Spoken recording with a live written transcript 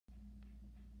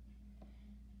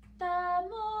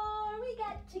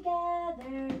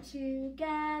together,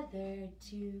 together,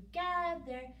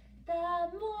 together. The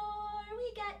more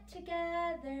we get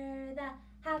together, the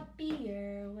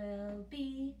happier we'll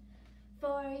be.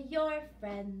 For your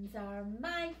friends are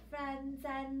my friends,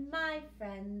 and my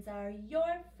friends are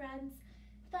your friends.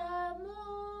 The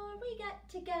more we get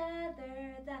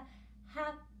together, the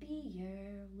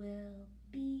happier we'll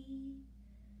be.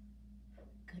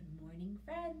 Good morning,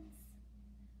 friends.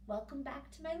 Welcome back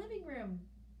to my living room.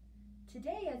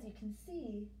 Today, as you can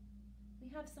see, we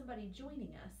have somebody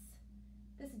joining us.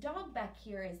 This dog back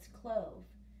here is Clove.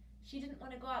 She didn't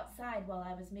want to go outside while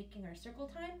I was making our circle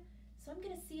time, so I'm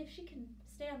going to see if she can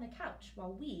stay on the couch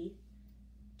while we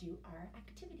do our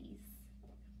activities.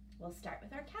 We'll start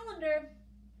with our calendar.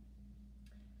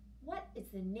 What is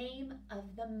the name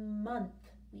of the month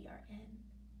we are in?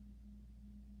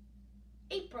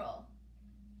 April.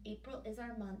 April is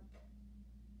our month.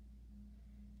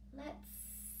 Let's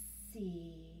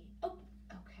see. Oh,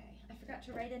 okay. I forgot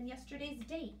to write in yesterday's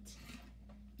date.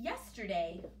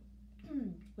 Yesterday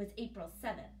was April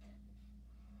 7th.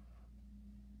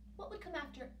 What would come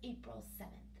after April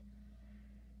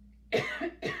 7th?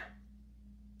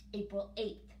 April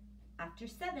 8th. After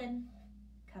 7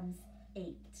 comes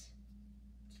 8.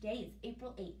 Today is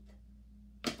April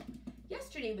 8th.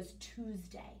 Yesterday was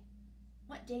Tuesday.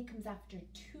 What day comes after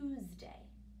Tuesday?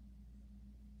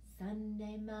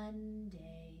 Sunday,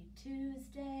 Monday,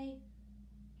 Tuesday,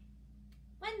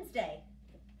 Wednesday.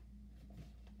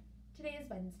 Today is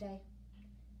Wednesday,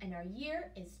 and our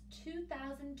year is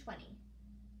 2020.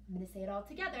 I'm going to say it all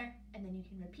together, and then you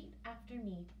can repeat after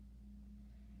me.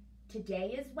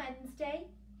 Today is Wednesday,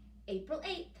 April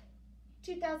 8th,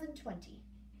 2020.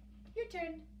 Your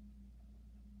turn.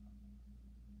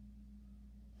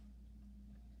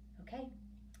 Okay.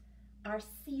 Our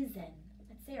season.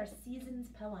 Let's say our season's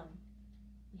poem.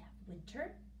 We have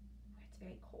winter, where it's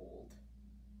very cold.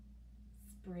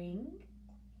 Spring,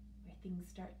 where things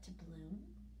start to bloom.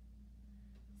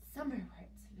 Summer, where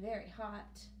it's very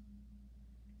hot.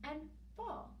 And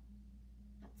fall.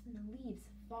 That's when the leaves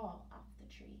fall off the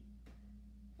tree.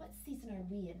 What season are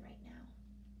we in right now?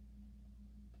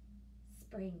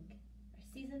 Spring. Our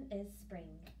season is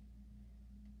spring.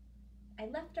 I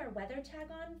left our weather tag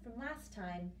on from last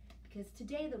time because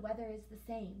today the weather is the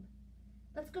same.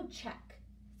 Let's go check.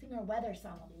 Sing our weather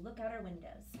song while we look out our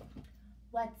windows.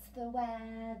 What's the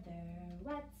weather?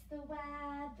 What's the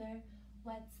weather?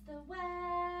 What's the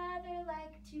weather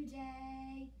like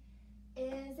today?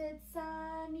 Is it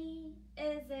sunny?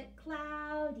 Is it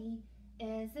cloudy?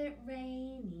 Is it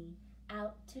rainy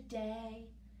out today?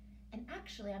 And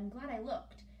actually, I'm glad I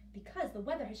looked because the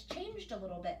weather has changed a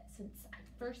little bit since I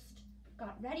first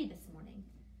got ready this morning.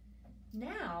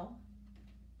 Now,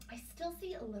 I still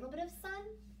see a little bit of sun,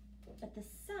 but the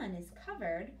sun is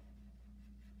covered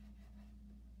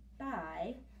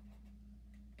by,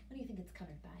 what do you think it's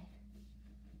covered by?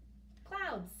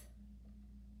 Clouds.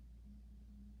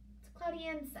 It's cloudy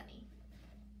and sunny.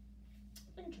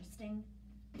 Interesting.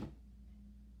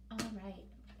 All right.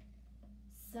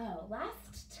 So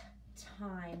last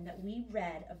time that we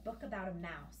read a book about a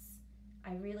mouse,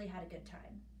 I really had a good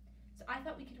time. So I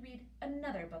thought we could read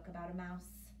another book about a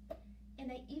mouse.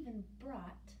 And I even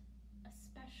brought a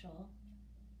special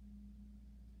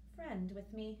friend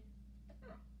with me.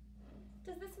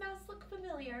 Does this mouse look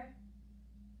familiar?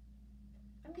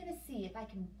 I'm gonna see if I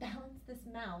can balance this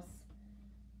mouse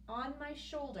on my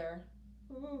shoulder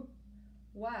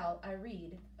while I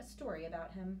read a story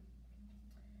about him.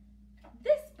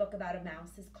 This book about a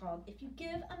mouse is called If You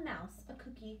Give a Mouse a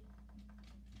Cookie.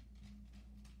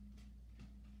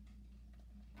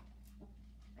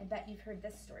 I bet you've heard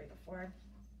this story before.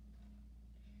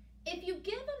 If you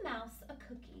give a mouse a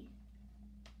cookie,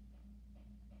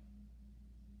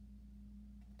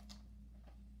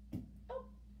 oh,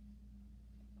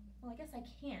 well, I guess I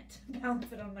can't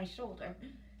balance it on my shoulder.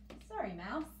 Sorry,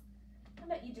 mouse. How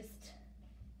about you just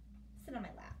sit on my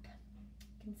lap?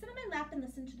 You can sit on my lap and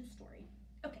listen to the story.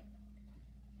 Okay.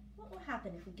 What will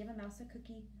happen if we give a mouse a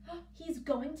cookie? He's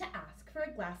going to ask for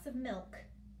a glass of milk.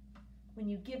 When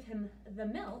you give him the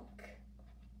milk,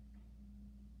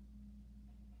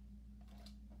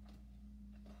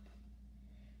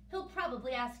 he'll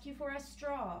probably ask you for a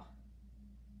straw.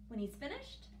 When he's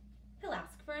finished, he'll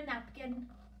ask for a napkin.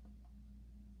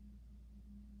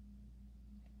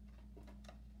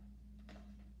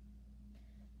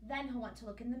 Then he'll want to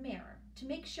look in the mirror to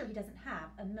make sure he doesn't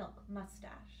have a milk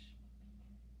mustache.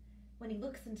 When he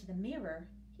looks into the mirror,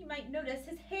 he might notice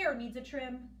his hair needs a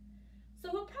trim. So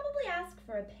he'll probably ask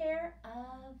for a pair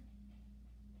of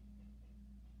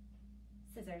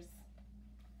scissors.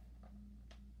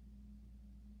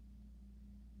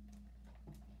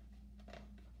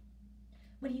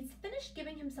 When he's finished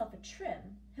giving himself a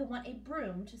trim, he'll want a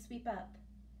broom to sweep up.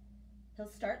 He'll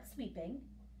start sweeping.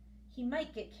 He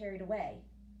might get carried away.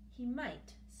 He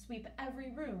might sweep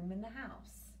every room in the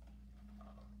house.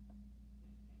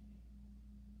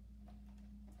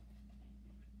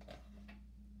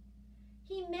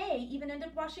 He may even end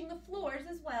up washing the floors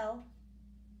as well.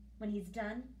 When he's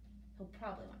done, he'll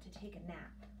probably want to take a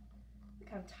nap. Look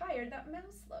how tired that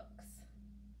mouse looks.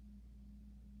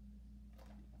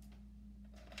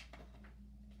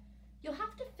 You'll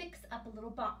have to fix up a little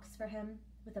box for him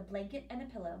with a blanket and a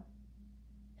pillow.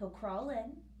 He'll crawl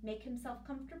in, make himself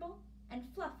comfortable, and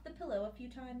fluff the pillow a few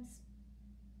times.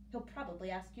 He'll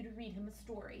probably ask you to read him a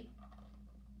story.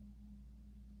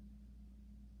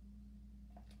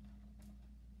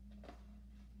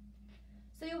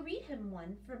 So you'll read him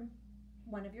one from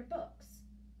one of your books,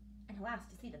 and he'll ask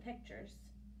to see the pictures.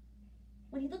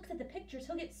 When he looks at the pictures,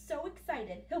 he'll get so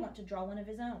excited, he'll want to draw one of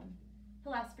his own.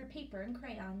 He'll ask for paper and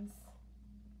crayons.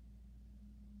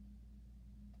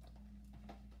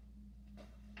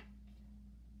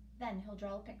 Then he'll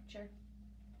draw a picture.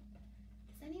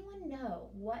 Does anyone know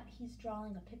what he's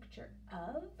drawing a picture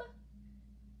of?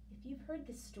 If you've heard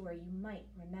this story, you might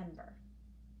remember.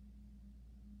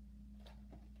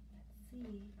 Let's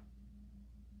see.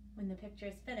 When the picture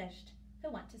is finished,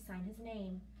 he'll want to sign his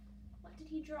name. What did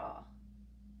he draw?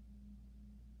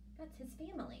 That's his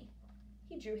family.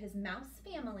 He drew his mouse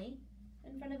family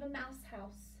in front of a mouse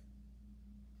house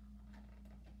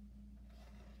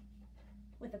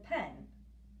with a pen.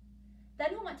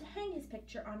 Then he'll want to hang his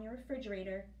picture on your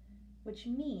refrigerator, which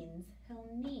means he'll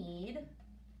need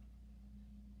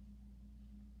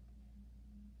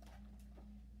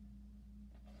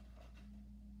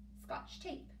Scotch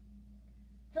tape.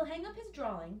 He'll hang up his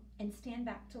drawing and stand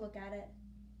back to look at it.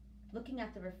 Looking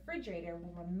at the refrigerator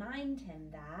will remind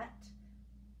him that.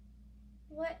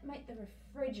 What might the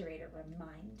refrigerator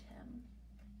remind him?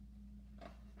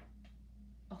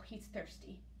 Oh, he's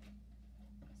thirsty.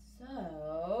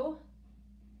 So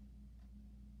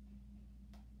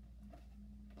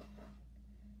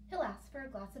he'll ask for a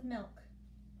glass of milk.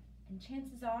 And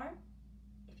chances are,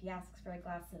 if he asks for a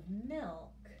glass of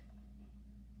milk,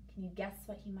 can you guess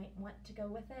what he might want to go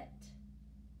with it?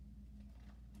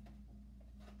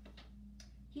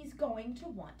 He's going to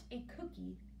want a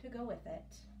cookie to go with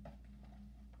it.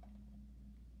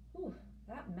 Ooh,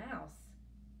 that mouse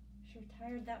sure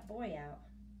tired that boy out.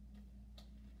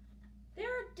 There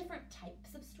are different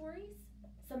types of stories.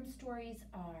 Some stories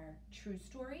are true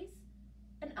stories,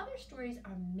 and other stories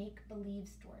are make-believe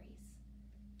stories.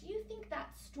 Do you think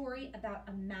that story about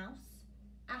a mouse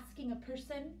asking a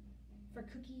person for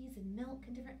cookies and milk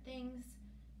and different things,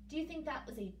 do you think that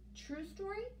was a true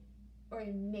story or a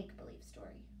make-believe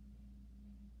story?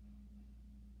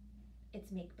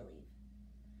 It's make-believe.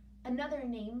 Another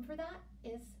name for that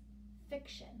is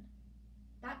fiction.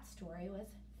 That story was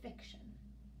fiction.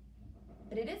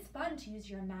 But it is fun to use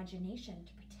your imagination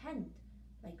to pretend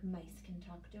like mice can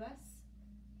talk to us.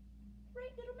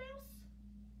 Right, little mouse?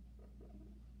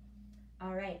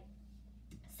 All right,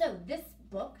 so this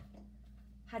book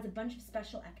has a bunch of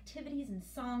special activities and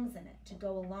songs in it to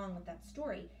go along with that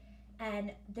story.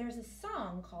 And there's a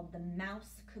song called The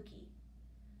Mouse Cookie.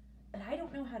 But I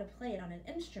don't know how to play it on an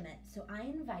instrument, so I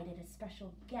invited a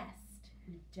special guest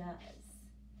who does.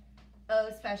 Oh,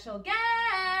 special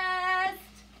guest!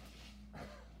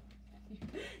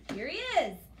 Here he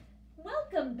is.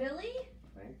 Welcome, Billy.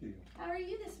 Thank you. How are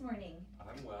you this morning?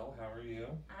 I'm well. How are you?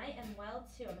 I am well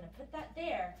too. I'm going to put that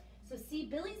there. So see,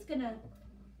 Billy's going to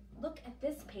look at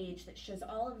this page that shows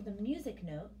all of the music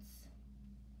notes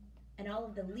and all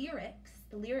of the lyrics.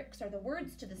 The lyrics are the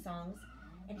words to the songs,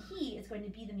 and he is going to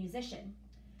be the musician.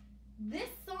 This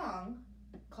song,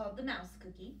 called The Mouse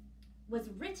Cookie, was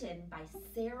written by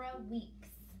Sarah Weeks.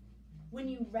 When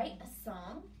you write a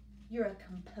song, you're a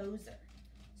composer.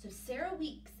 So Sarah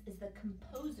Weeks is the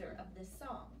composer of this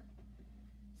song.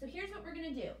 So here's what we're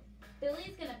gonna do.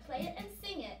 Billy's gonna play it and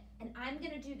sing it, and I'm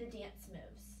gonna do the dance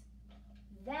moves.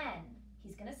 Then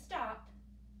he's gonna stop,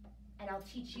 and I'll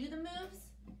teach you the moves,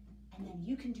 and then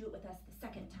you can do it with us the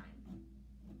second time.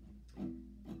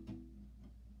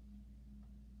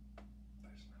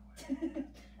 There's no way.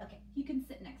 Okay, you can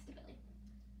sit next to Billy.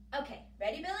 Okay,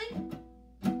 ready, Billy?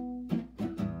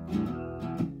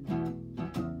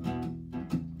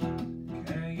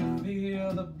 Can you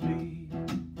feel the beat?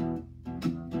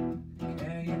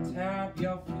 Can you tap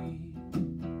your feet?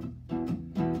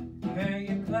 Can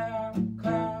you clap,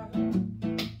 clap?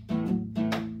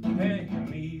 Can you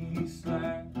knee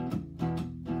slap?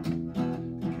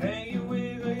 Can you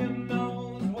wiggle your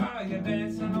nose while you're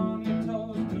dancing on your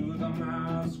toes to the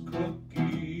mouse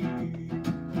cookie?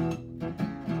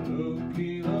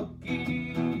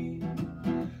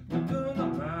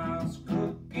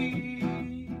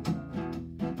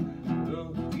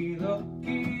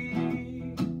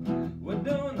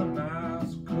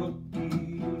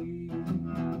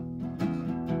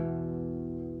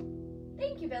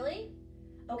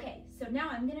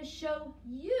 show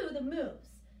you the moves.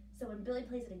 So when Billy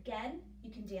plays it again,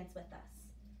 you can dance with us.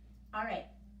 All right,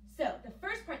 so the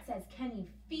first part says, can you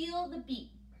feel the beat?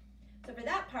 So for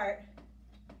that part,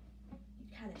 you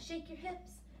kind of shake your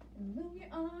hips and move your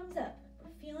arms up. We're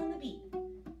feeling the beat.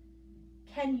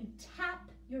 Can you tap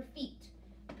your feet?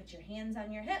 Put your hands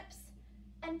on your hips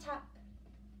and tap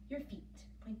your feet.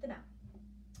 Point them out.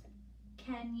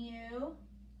 Can you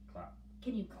Clap.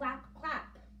 Can you clap,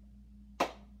 clap?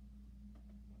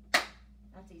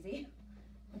 That's easy.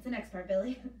 What's the next part,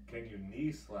 Billy? Can you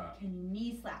knee slap? Can you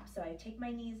knee slap? So I take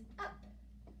my knees up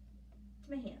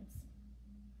to my hands.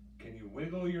 Can you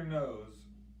wiggle your nose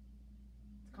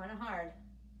It's kind of hard.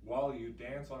 while you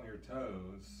dance on your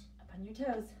toes? Up on your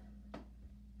toes.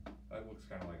 That looks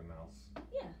kind of like a mouse.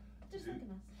 Yeah, just like a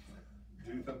mouse.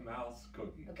 Do the mouse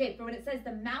cookie. Okay, for when it says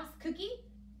the mouse cookie,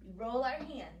 we roll our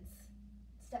hands,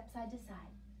 step side to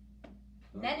side.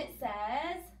 And then it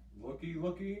says, Looky,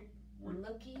 looky.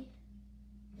 looky,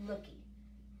 looky.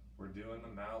 We're doing the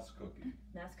mouse cookie.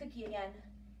 Mouse cookie again.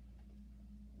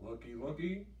 Looky,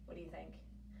 looky. What do you think?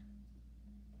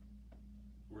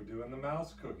 We're doing the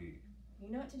mouse cookie.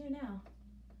 You know what to do now.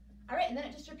 All right, and then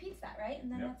it just repeats that, right?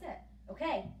 And then Yep. that's it.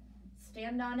 Okay,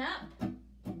 stand on up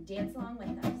and dance along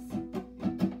with us.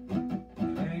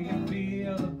 Can you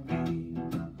feel the beat?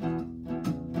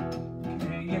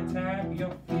 Can you tap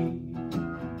your feet?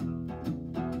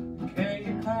 Can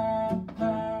you clap,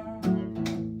 clap? Can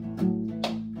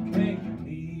you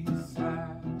knee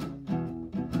slap?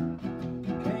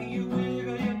 Can you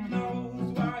wiggle your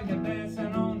nose while you're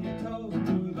dancing on your toes?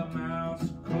 Do the mouse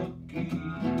cookie.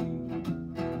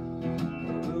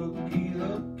 Looky,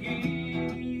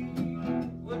 looky.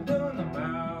 We're doing the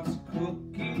mouse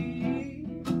cookie.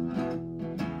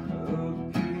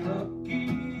 Looky, looky.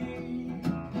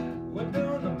 We're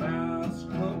doing the mouse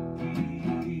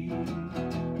cookie.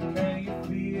 Can you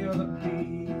feel the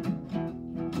beat?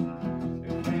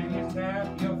 Can you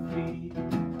tap your feet?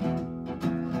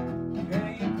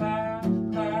 Can you clap,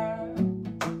 clap?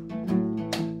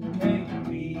 Can you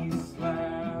knee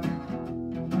slap?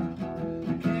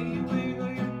 Can you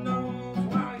wiggle your nose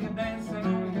while you're dancing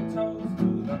on your toes? Do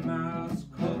the mouse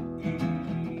cookie.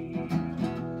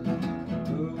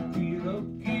 Looky,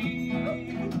 looky.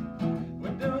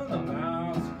 We're doing the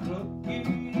mouse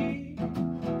cookie.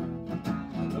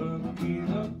 Looky,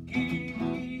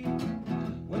 looky.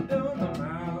 We're doing the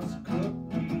mouse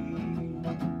cookie.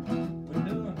 We're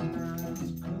doing the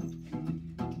mouse cookie. We're doing the mouse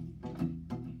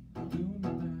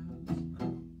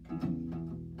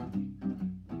cookie.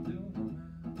 We're doing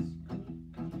the mouse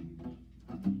cookie.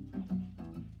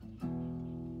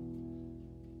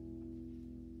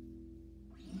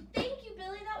 Thank you,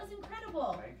 Billy. That was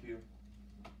incredible. Thank you.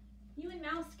 You and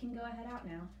Mouse can go ahead out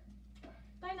now.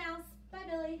 Bye, Mouse. Bye,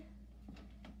 Billy.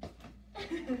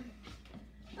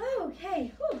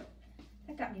 Okay, whew.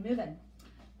 That got me moving.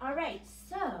 All right,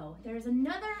 so there's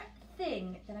another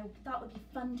thing that I thought would be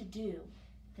fun to do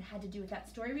that had to do with that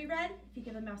story we read, if you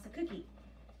give a mouse a cookie.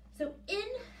 So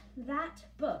in that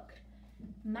book,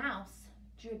 Mouse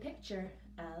drew a picture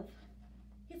of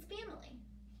his family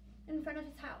in front of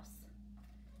his house.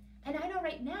 And I know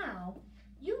right now,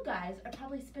 you guys are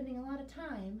probably spending a lot of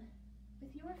time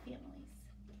with your families.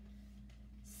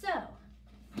 So,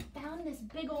 I found this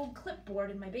big old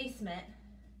clipboard in my basement,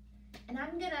 and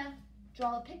I'm gonna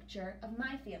draw a picture of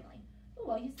my family. Ooh,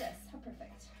 I'll use this, how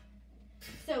perfect.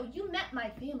 So you met my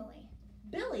family.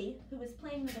 Billy, who was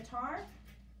playing the guitar,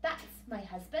 that's my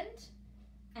husband.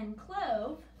 And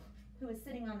Clove, who is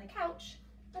sitting on the couch,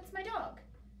 that's my dog.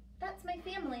 That's my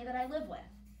family that I live with.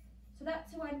 So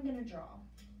that's who I'm gonna draw.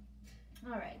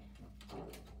 All right.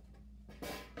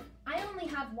 I only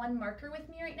have one marker with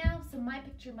me right now, so my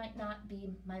picture might not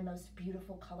be my most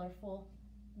beautiful, colorful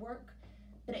work.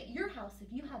 But at your house, if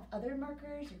you have other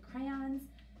markers or crayons,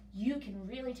 you can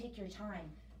really take your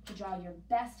time to draw your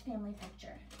best family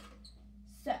picture.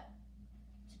 So,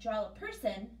 to draw a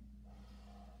person,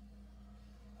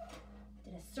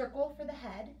 did a circle for the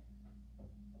head,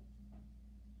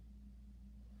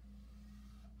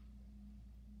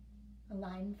 a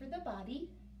line for the body,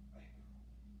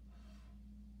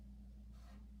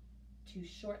 two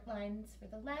short lines for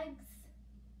the legs,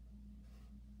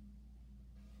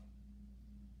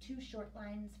 two short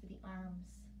lines for the arms.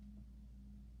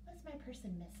 What's my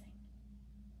person missing?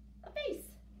 A face.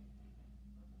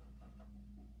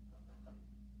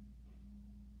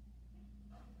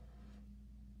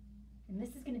 And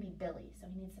this is going to be Billy, so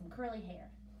he needs some curly hair.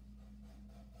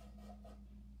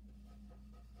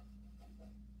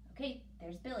 Okay,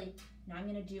 there's Billy. Now I'm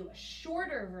going to do a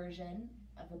shorter version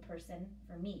of a person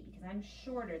for me because I'm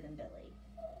shorter than Billy.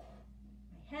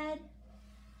 My head,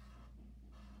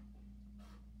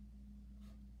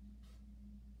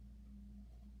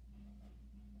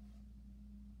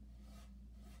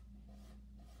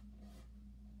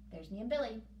 me and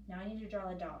Billy. Now I need to draw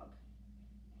a dog.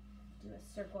 Do a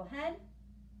circle head.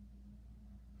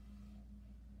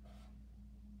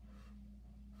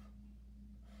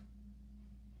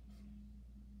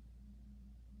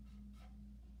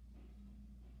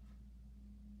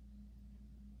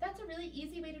 That's a really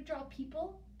easy way to draw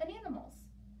people and animals.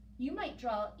 You might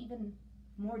draw even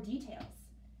more details.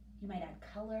 You might add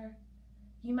color.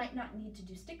 You might not need to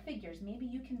do stick figures. Maybe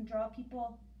you can draw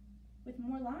people with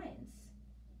more lines.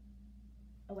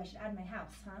 Oh, I should add my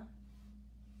house, huh?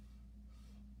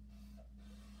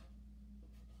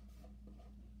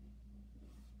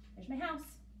 There's my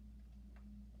house.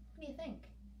 What do you think?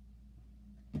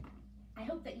 I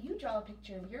hope that you draw a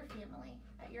picture of your family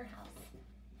at your house.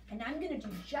 And I'm gonna do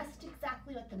just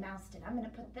exactly what the mouse did. I'm gonna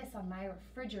put this on my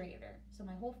refrigerator so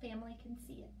my whole family can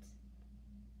see it.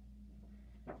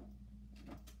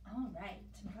 All right,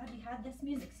 I'm glad we had this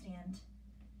music stand.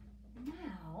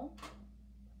 Now,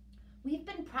 we've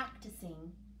been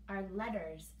practicing our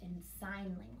letters in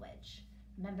sign language.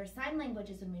 Remember, sign language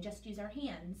is when we just use our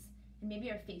hands and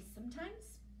maybe our face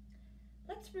sometimes.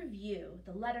 Let's review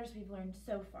the letters we've learned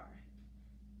so far.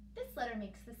 This letter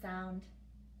makes the sound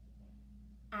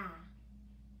ah.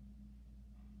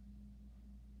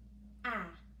 Ah.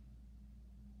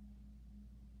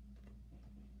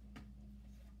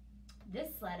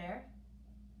 This letter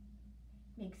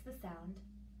makes the sound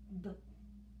b.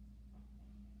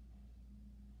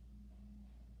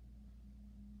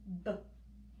 B.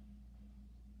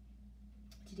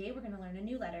 Today we're going to learn a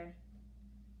new letter.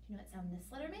 Do you know what sound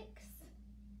this letter makes?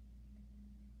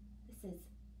 This is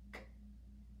k.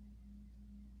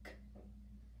 K.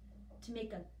 To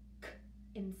make a k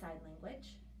in sign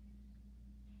language.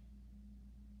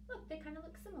 Look, they kind of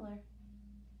look similar.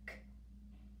 K.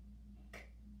 K.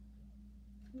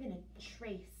 I'm going to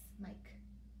trace my k.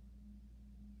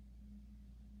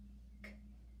 K.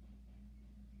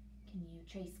 Can you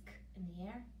trace k in the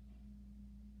air?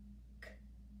 K.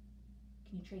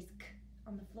 Can you trace k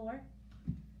on the floor?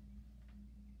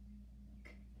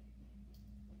 K.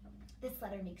 This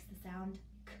letter makes the sound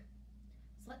k.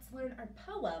 So let's learn our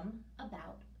poem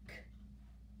about k.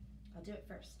 I'll do it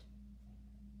first.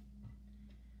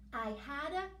 I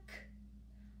had a k,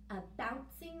 a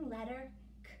bouncing letter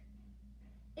k.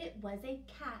 It was a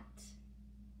cat,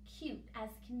 cute as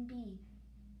can be.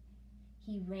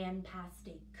 He ran past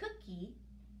a cookie.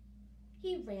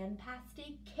 He ran past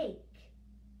a cake.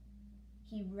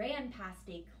 He ran past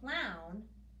a clown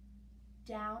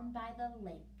down by the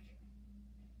lake.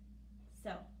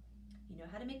 So, you know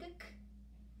how to make a k.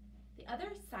 The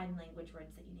other sign language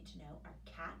words that you need to know are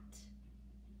cat.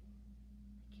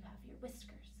 You have your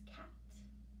whiskers, cat.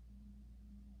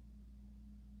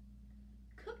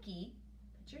 Cookie,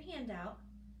 put your hand out,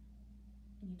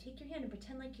 and you take your hand and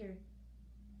pretend like you're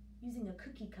using a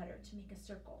cookie cutter to make a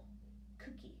circle.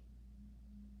 Cookie.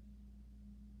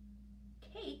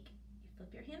 Cake, you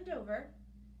flip your hand over.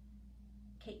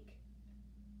 Cake.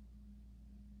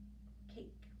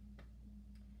 Cake.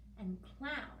 And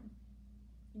clown.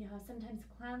 You know how sometimes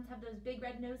clowns have those big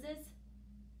red noses?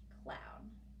 Clown.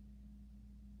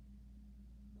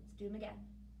 Let's do them again.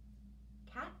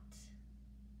 Cat.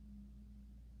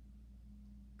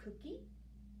 Cookie.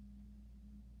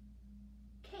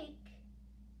 Cake.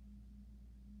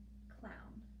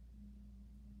 Clown.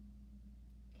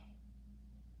 Okay.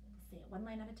 Let's say it one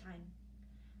line at a time.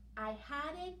 I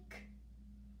had a k,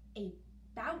 a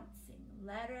bouncing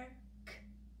letter k.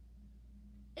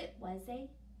 It was a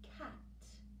cat,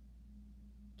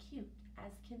 cute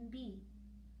as can be.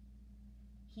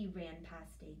 He ran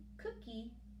past a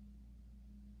cookie.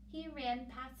 He ran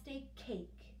past a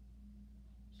cake.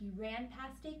 He ran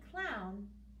past a clown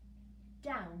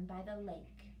down by the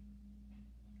lake.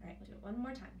 All right, we'll do it one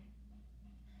more time.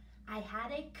 I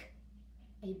had a k,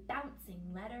 a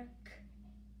bouncing letter k.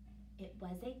 It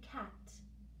was a cat,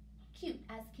 cute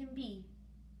as can be.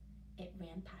 It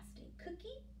ran past a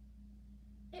cookie.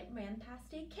 It ran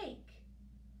past a cake.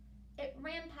 It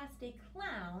ran past a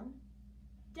clown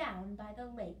down by the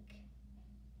lake.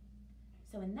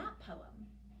 So in that poem,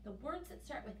 the words that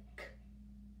start with k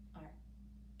are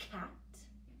cat,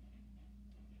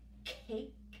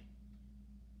 cake,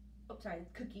 oh sorry,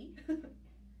 cookie,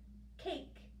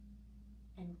 cake,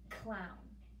 and clown.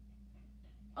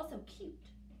 Also cute.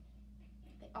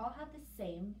 They all have the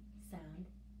same sound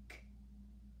k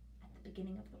at the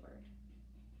beginning of the word.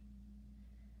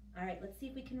 All right, let's see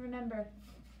if we can remember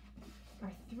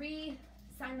our 3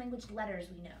 sign language letters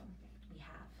we know. We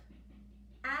have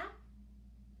A,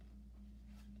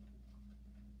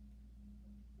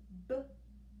 B,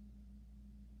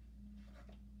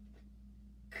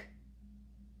 K.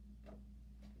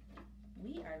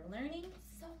 We are learning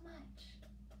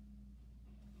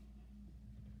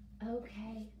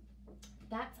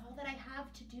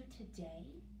do today?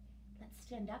 Let's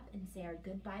stand up and say our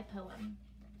goodbye poem.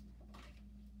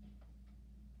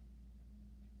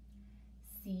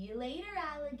 See you later,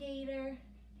 alligator.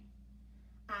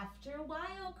 After a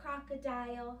while,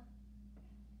 crocodile.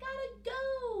 Gotta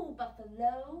go,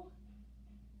 buffalo.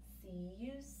 See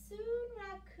you soon,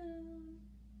 raccoon.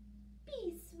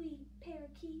 Be sweet,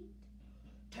 parakeet.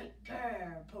 Take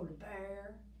care, polar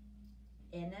bear.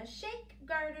 In a shake,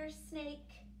 garter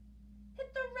snake.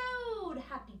 Hit the road,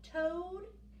 happy toad.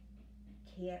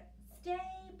 Can't stay,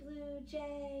 blue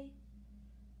jay.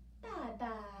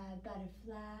 Bye-bye,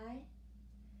 butterfly.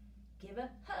 Give a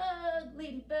hug,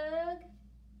 ladybug.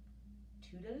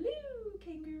 Toodaloo,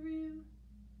 kangaroo.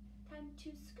 Time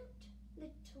to scoot,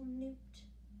 little newt.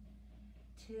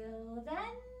 Till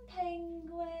then,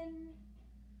 penguin.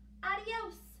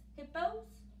 Adios, hippos.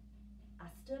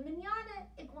 Hasta mañana,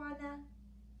 iguana.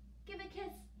 Give a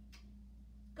kiss,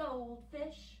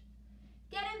 goldfish.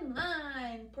 Get in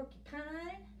line,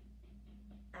 porcupine.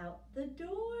 Out the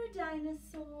door,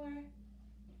 dinosaur.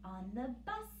 On the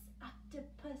bus,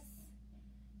 octopus.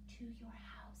 To your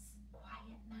house,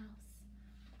 quiet mouse.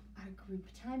 Our group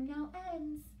time now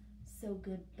ends, so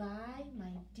goodbye,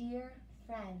 my dear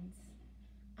friends.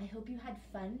 I hope you had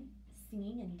fun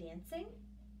singing and dancing,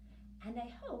 and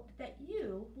I hope that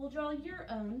you will draw your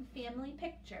own family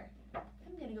picture.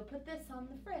 I'm gonna go put this on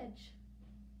the fridge.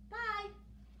 Bye!